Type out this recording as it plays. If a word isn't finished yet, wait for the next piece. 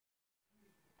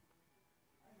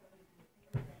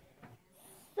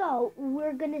So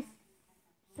we're gonna.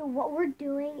 So what we're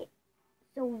doing.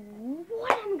 So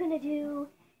what I'm gonna do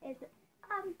is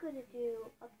I'm gonna do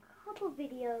a couple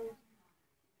videos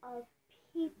of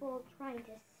people trying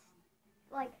to,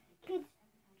 like, kids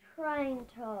trying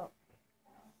to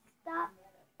stop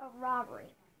a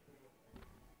robbery,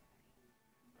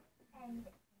 and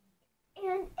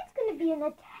it's gonna be an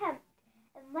attempt,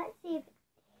 and let's see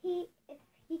if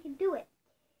he can do it.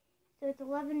 So it's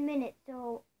 11 minutes.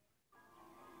 So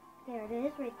there it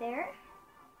is, right there.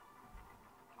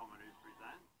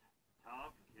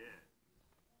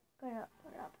 Gonna put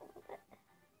it up a little bit.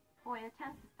 Boy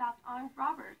attempts to stop armed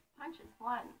robbers, punches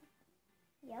one.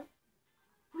 Yep.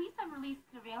 Police have released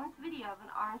surveillance video of an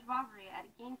armed robbery at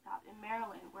a GameStop in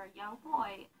Maryland where a young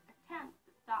boy attempts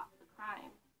to stop the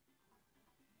crime.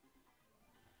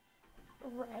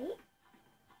 Right.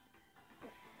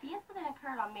 The incident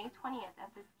occurred on May 20th at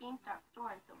this GameStop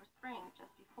store in Silver Spring just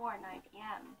before 9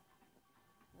 p.m.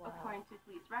 Wow. According to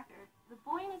police records, the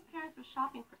boy and his parents were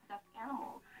shopping for stuffed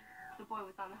animals. The boy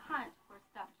was on the hunt for a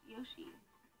stuffed Yoshi.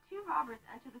 Two robbers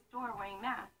entered the store wearing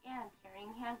masks and carrying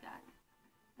handguns.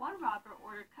 One robber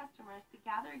ordered customers to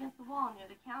gather against the wall near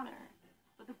the counter,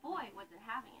 but the boy wasn't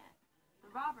having it.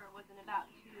 The robber wasn't about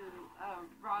to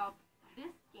rob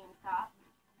this GameStop.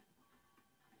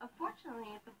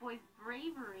 Unfortunately, the boy's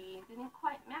bravery didn't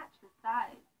quite match his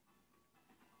size.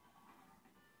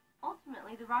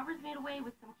 Ultimately, the robbers made away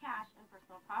with some cash and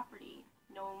personal property.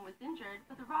 No one was injured,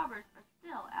 but the robbers are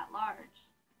still at large.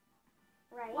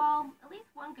 Right. Well, at least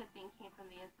one good thing came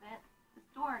from the incident. The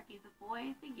store gave the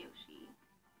boy the Yoshi.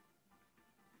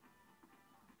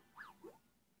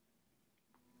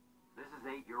 This is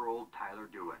 8-year-old Tyler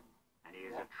Dewan, and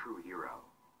he is a true hero.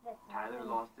 Tyler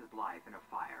lost his life in a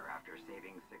fire after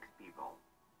saving 6 people.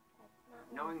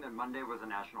 Knowing that Monday was a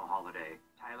national holiday,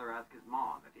 Tyler asked his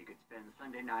mom if he could spend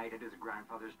Sunday night at his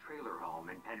grandfather's trailer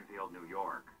home in Penfield, New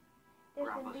York.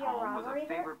 Grandpa's home was a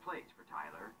favorite place for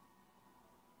Tyler.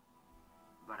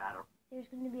 But there's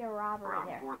going to be a robbery around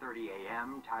there. 4:30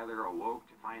 a.m., Tyler awoke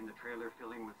to find the trailer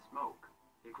filling with smoke.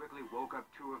 He quickly woke up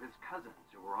 2 of his cousins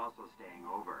who were also staying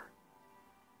over.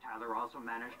 Tyler also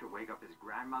managed to wake up his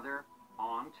grandmother,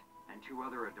 aunt, and 2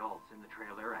 other adults in the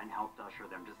trailer and helped usher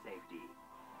them to safety.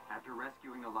 After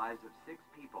rescuing the lives of 6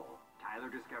 people, Tyler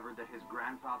discovered that his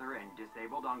grandfather and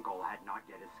disabled uncle had not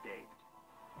yet escaped.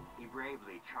 He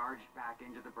bravely charged back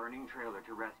into the burning trailer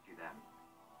to rescue them,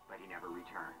 but he never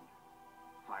returned.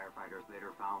 Firefighters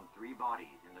later found 3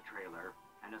 bodies in the trailer,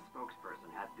 and a spokesperson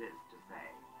had this to say.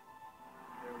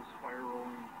 There was fire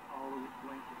rolling all the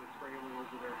length of the trailer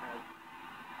over their heads.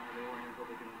 They weren't able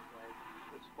to get inside.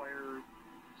 This fire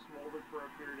smoldered for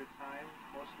a period of time.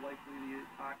 Most likely the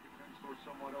occupants were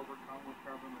somewhat overcome with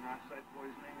carbon monoxide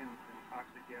poisoning and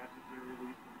toxic gases that are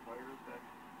released in fires.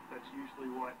 That's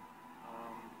usually what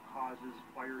causes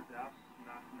fire deaths,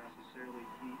 not necessarily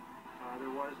heat.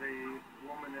 There was a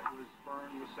woman that was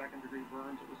burned with second-degree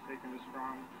burns that was taken to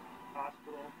Strong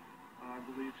Hospital. I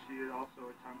believe she had also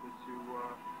attempted to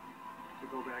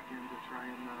go back in to try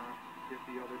and get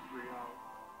the other 3 out.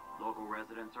 Local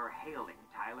residents are hailing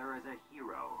Tyler as a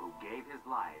hero who gave his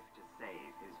life to save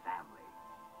his family.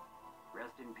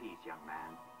 Rest in peace, young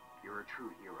man. You're a true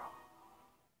hero.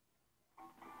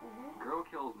 Girl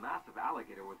kills massive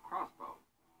alligator with crossbow.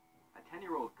 A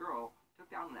 10-year-old girl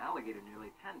took down an alligator nearly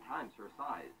 10 times her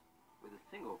size with a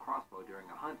single crossbow during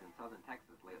a hunt in southern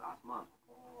Texas late last month.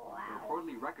 Wow. The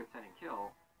reportedly record-setting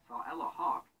kill saw Ella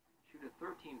Hawk shoot a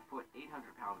 13-foot,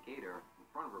 800-pound gator in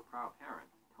front of her proud parents,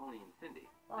 Tony and Cindy,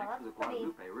 next to the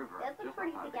Guadalupe River just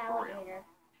outside Victoria. Alligator.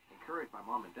 Encouraged by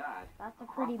mom and dad, That's a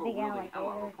pretty big crossbow-wielding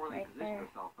Ella alligator reportedly right positioned there.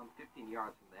 herself some 15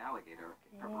 yards from the alligator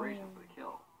in preparation for the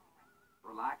kill.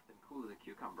 Relaxed and cool as a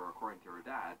cucumber, according to her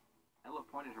dad, Ella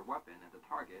pointed her weapon at the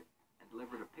target and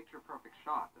delivered a picture-perfect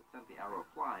shot that sent the arrow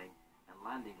flying and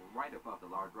landing right above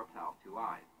the large reptile's 2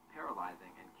 eyes,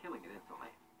 paralyzing and killing it instantly.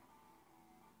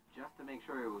 Just to make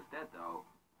sure it was dead, though,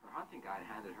 her hunting guide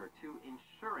handed her 2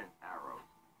 insurance arrows,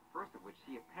 the first of which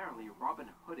she apparently Robin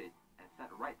Hooded and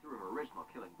sent right through her original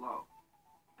killing blow.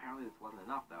 Apparently this wasn't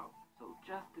enough, though, so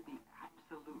just to be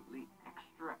absolutely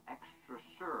extra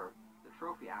sure the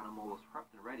trophy animal was prepped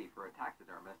and ready for a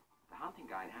taxidermist, the hunting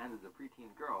guide handed the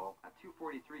preteen girl a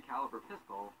 .243 caliber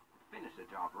pistol to finish the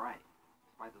job right.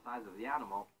 Despite the size of the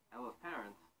animal, Ella's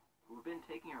parents, who have been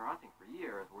taking her hunting for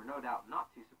years, were no doubt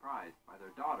not too surprised by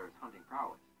their daughter's hunting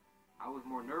prowess. I was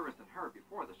more nervous than her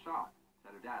before the shot,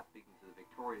 said her dad, speaking to the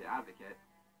Victoria Advocate.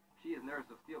 She is nervous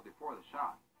of steel before the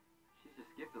shot. She's just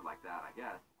gifted like that, I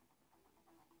guess.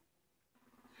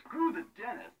 Screw the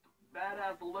dentist.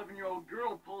 Badass 11-year-old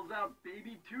girl pulls out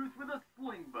baby tooth with a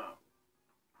sling bow.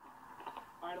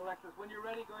 Alright, Alexis, when you're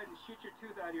ready, go ahead and shoot your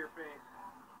tooth out of your face.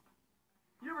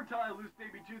 You ever tie a loose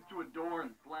baby tooth to a door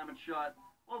and slam it shut?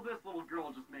 Well, this little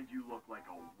girl just made you look like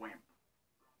a wimp.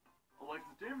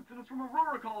 Alexis Davidson is from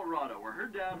Aurora, Colorado, where her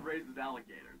dad raises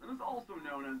alligators and is also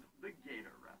known as the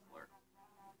Gator Wrestler.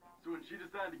 So when she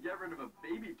decided to get rid of a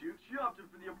baby tooth, she opted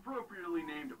for the appropriately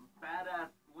named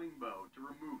Badass Slingbow to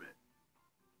remove it.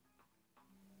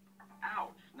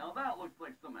 Ouch! Now that looks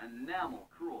like some enamel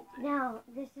cruelty. Now,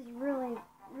 this is really,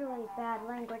 really bad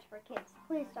language for kids.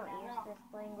 Please don't use this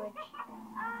language.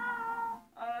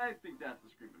 I think that's a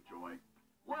scream of joy.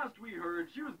 Last we heard,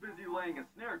 she was busy laying a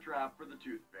snare trap for the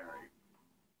Tooth Fairy.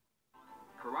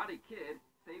 Karate Kid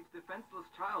saves defenseless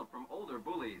child from older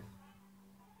bullies.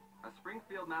 A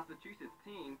Springfield, Massachusetts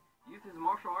teen used his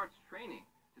martial arts training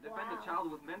to defend a child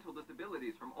with mental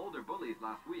disabilities from older bullies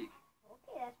last week.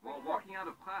 Okay, that's While pretty walking out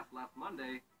of class last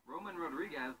Monday, Roman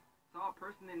Rodriguez saw a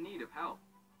person in need of help.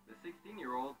 The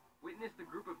 16-year-old witnessed a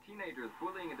group of teenagers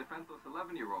bullying a defenseless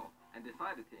 11-year-old and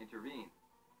decided to intervene.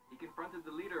 He confronted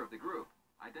the leader of the group,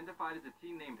 identified as a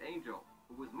teen named Angel,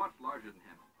 who was much larger than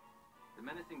him. The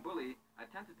menacing bully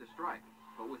attempted to strike,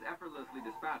 but was effortlessly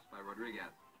dispatched by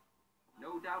Rodriguez.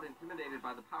 No doubt intimidated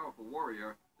by the powerful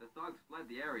warrior, the thugs fled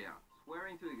the area,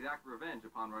 swearing to exact revenge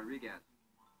upon Rodriguez.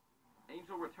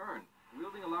 Angel returned,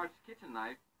 wielding a large kitchen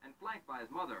knife and flanked by his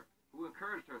mother, who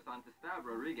encouraged her son to stab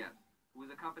Rodriguez, who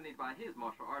was accompanied by his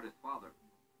martial artist father.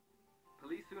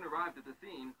 Police soon arrived at the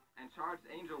scene and charged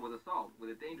Angel with assault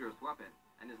with a dangerous weapon,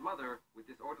 and his mother with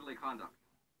disorderly conduct.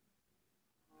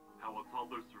 How a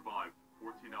toddler survived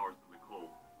 14 hours in the cold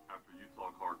after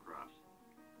Utah car crash.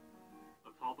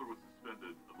 A toddler was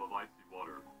suspended above icy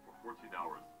water for 14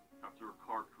 hours after her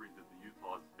car careened in the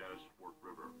Utah Spanish Fork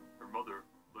River. Her mother,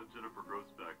 Jennifer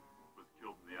Grosbeck, was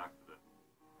killed in the accident.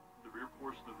 The rear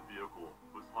portion of the vehicle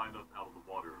was high enough out of the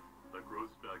water that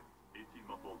Grosbeck's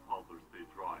 18-month-old toddler stayed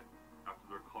dry after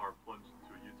their car plunged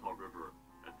into a Utah river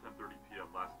at 10:30 p.m.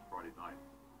 last Friday night.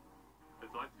 As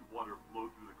icy water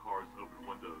flowed through the car's open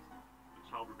windows, the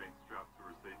child remained strapped to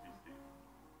her safety seat.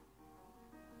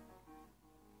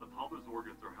 A toddler's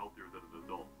organs are healthier than an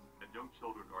adult's, and young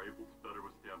children are able to better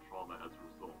withstand trauma as a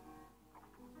result.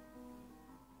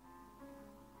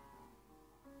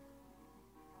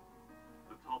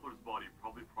 The toddler's body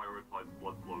probably prioritized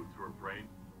blood flow to her brain,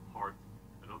 heart,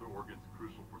 and other organs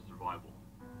crucial for survival.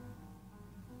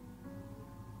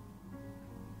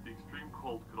 The extreme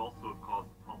cold could also have caused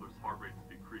the toddler's heart rate to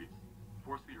decrease,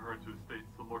 forcing her into a state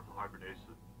similar to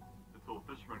hibernation, until a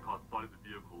fisherman caught sight of the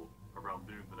vehicle around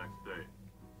noon the next day.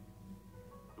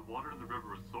 The water in the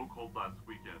river was so cold last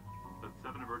weekend that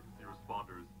 7 emergency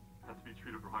responders had to be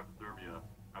treated for hypothermia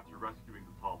after rescuing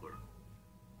the toddler.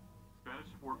 Spanish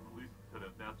Fork Police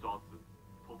Lieutenant Nat Johnson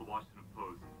told the Washington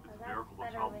Post it's a miracle the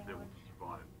child was able to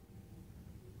survive.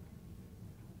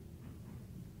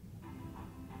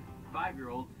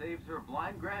 5-year-old saves her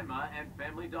blind grandma and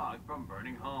family dog from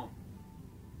burning home.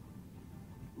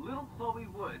 Little Chloe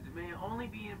Woods may only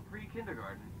be in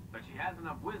pre-kindergarten, but she has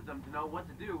enough wisdom to know what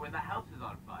to do when the house is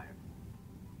on fire.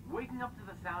 Waking up to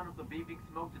the sound of the beeping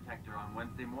smoke detector on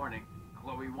Wednesday morning,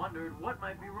 Chloe wondered what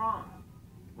might be wrong.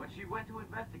 When she went to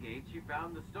investigate, she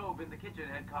found the stove in the kitchen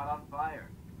had caught on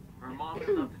fire. Her mom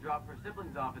was up to drop her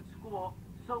siblings off at school,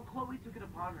 so Chloe took it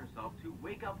upon herself to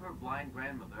wake up her blind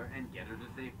grandmother and get her to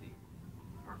safety.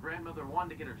 Her grandmother wanted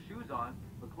to get her shoes on,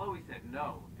 but Chloe said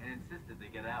no and insisted they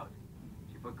get out.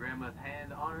 She put Grandma's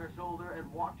hand on her shoulder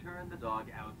and walked her and the dog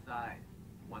outside.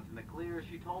 Once in the clear,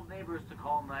 she told neighbors to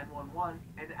call 911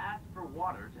 and asked for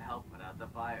water to help put out the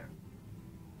fire.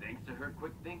 Thanks to her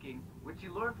quick thinking, which she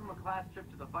learned from a class trip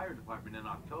to the fire department in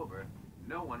October,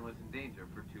 no one was in danger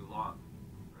for too long.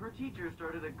 Her teacher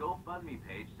started a GoFundMe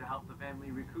page to help the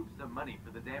family recoup some money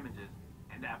for the damages,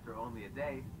 and after only a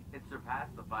day, it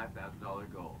surpassed the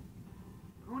 $5,000 goal.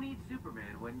 Who needs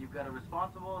Superman when you've got a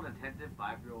responsible and attentive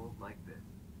 5-year-old like this?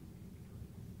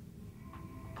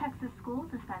 Texas school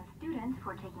suspends students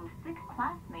for taking sick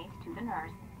classmates to the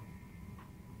nurse.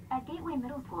 At Gateway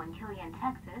Middle School in Killian,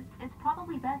 Texas, it's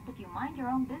probably best if you mind your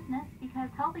own business because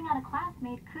helping out a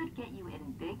classmate could get you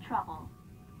in big trouble.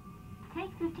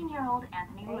 Take 15-year-old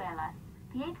Anthony Ruelas.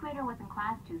 The 8th grader was in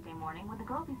class Tuesday morning when the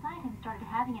girl beside him started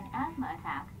having an asthma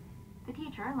attack. The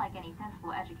teacher, like any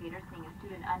sensible educator seeing a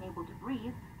student unable to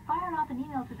breathe, fired off an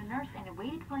email to the nurse and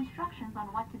waited for instructions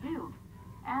on what to do.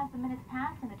 As the minutes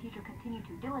passed and the teacher continued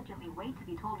to diligently wait to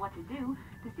be told what to do,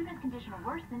 the student's condition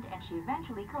worsened and she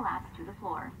eventually collapsed to the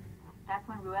floor. That's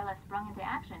when Ruelas sprung into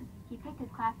action. He picked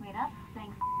his classmate up,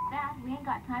 saying, "That, we ain't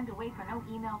got time to wait for no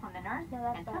email from the nurse,"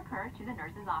 and took her to the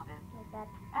nurse's office. that.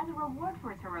 As a reward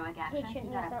for his heroic actions, he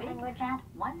shouldn't got use a that big language. fat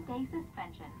one-day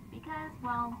suspension because,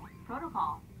 well,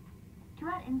 protocol. To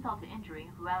add insult to injury,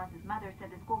 Ruelas' mother said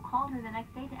the school called her the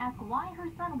next day to ask why her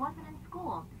son wasn't in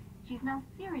school. She's now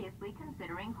seriously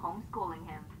considering homeschooling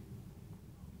him.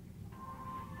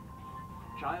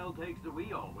 Child takes the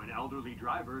wheel when elderly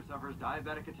driver suffers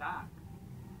diabetic attack.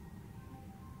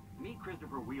 Meet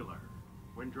Christopher Wheeler.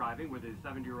 When driving with his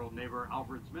 7-year-old neighbor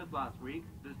Alfred Smith last week,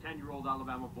 this 10-year-old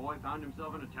Alabama boy found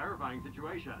himself in a terrifying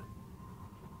situation.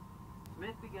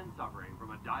 Smith began suffering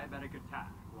from a diabetic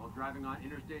attack while driving on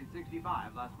Interstate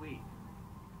 65 last week.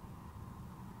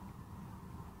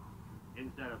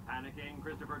 Instead of panicking,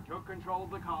 Christopher took control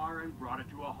of the car and brought it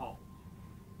to a halt.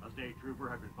 A state trooper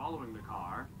had been following the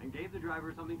car and gave the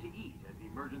driver something to eat as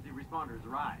emergency responders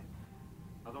arrived.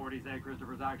 Authorities say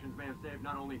Christopher's actions may have saved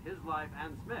not only his life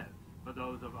and Smith's, but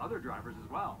those of other drivers as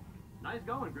well. Nice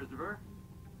going, Christopher.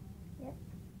 Yep.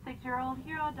 6-year-old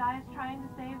hero dies trying to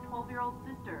save 12-year-old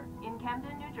sister. In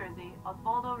Camden, New Jersey,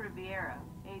 Osvaldo Rivera,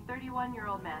 a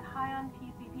 31-year-old man high on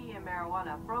PCP and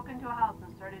marijuana, broke into a house and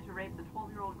started to rape the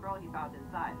 12-year-old girl he found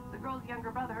inside. The girl's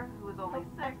younger brother, who was only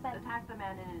 6, attacked the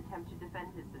man in an attempt to defend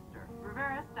his sister.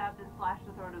 Rivera stabbed and slashed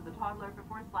the throat of the toddler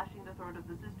before slashing the throat of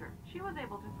the sister. She was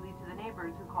able to flee to the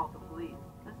neighbors, who called the police.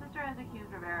 The sister has accused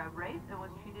Rivera of rape and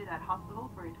was treated at hospital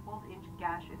for a 12-inch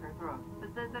gash in her throat, but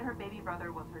says that her baby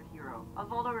brother was her hero.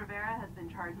 Osvaldo Rivera has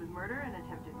been charged with murder and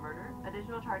attempted murder.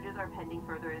 Additional charges are pending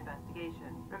further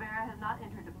investigation. Rivera has not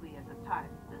entered a plea at this time.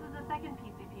 This is the second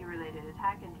PCP-related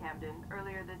attack in Camden.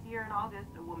 Earlier this year in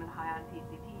August, a woman high on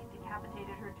PCP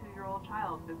decapitated her 2-year-old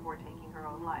child before taking her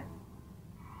own life.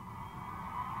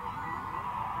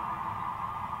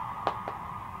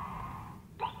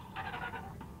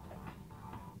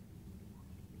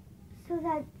 So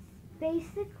that's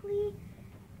basically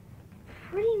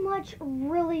pretty much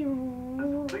really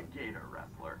The Gator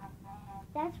Wrestler.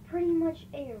 that's pretty much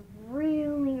a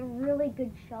really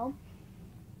good show.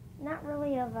 Not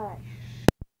really of a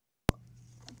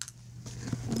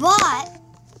but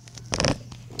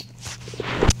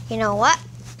you know what?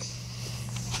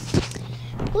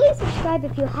 Please subscribe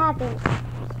if you haven't.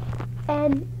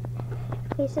 And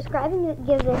please subscribe and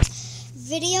give this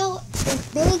video a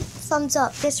big thumbs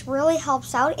up. This really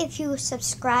helps out if you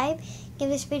subscribe. Give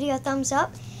this video a thumbs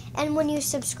up. And when you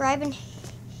subscribe and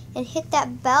hit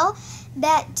that bell,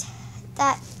 that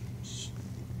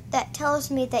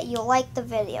tells me that you like the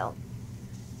video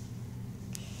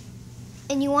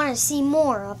and you want to see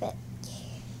more of it.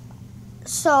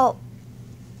 So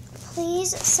please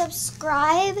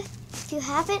subscribe if you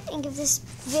haven't and give this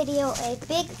video a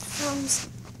big thumbs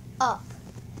up.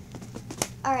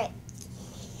 Alright,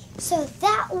 so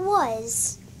that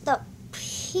was the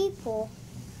people,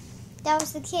 that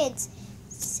was the kids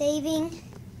saving,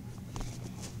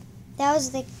 that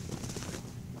was the,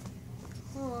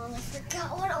 hold on, I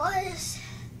forgot what it was.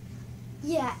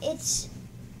 Yeah, it's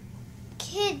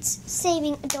kids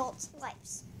saving adults'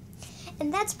 lives.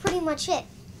 And that's pretty much it.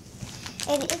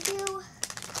 And if you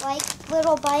like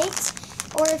Little Bites,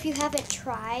 or if you haven't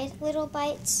tried Little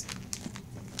Bites,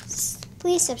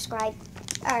 please subscribe.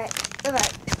 Alright, bye-bye.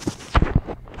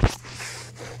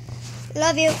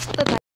 Love you. Bye-bye.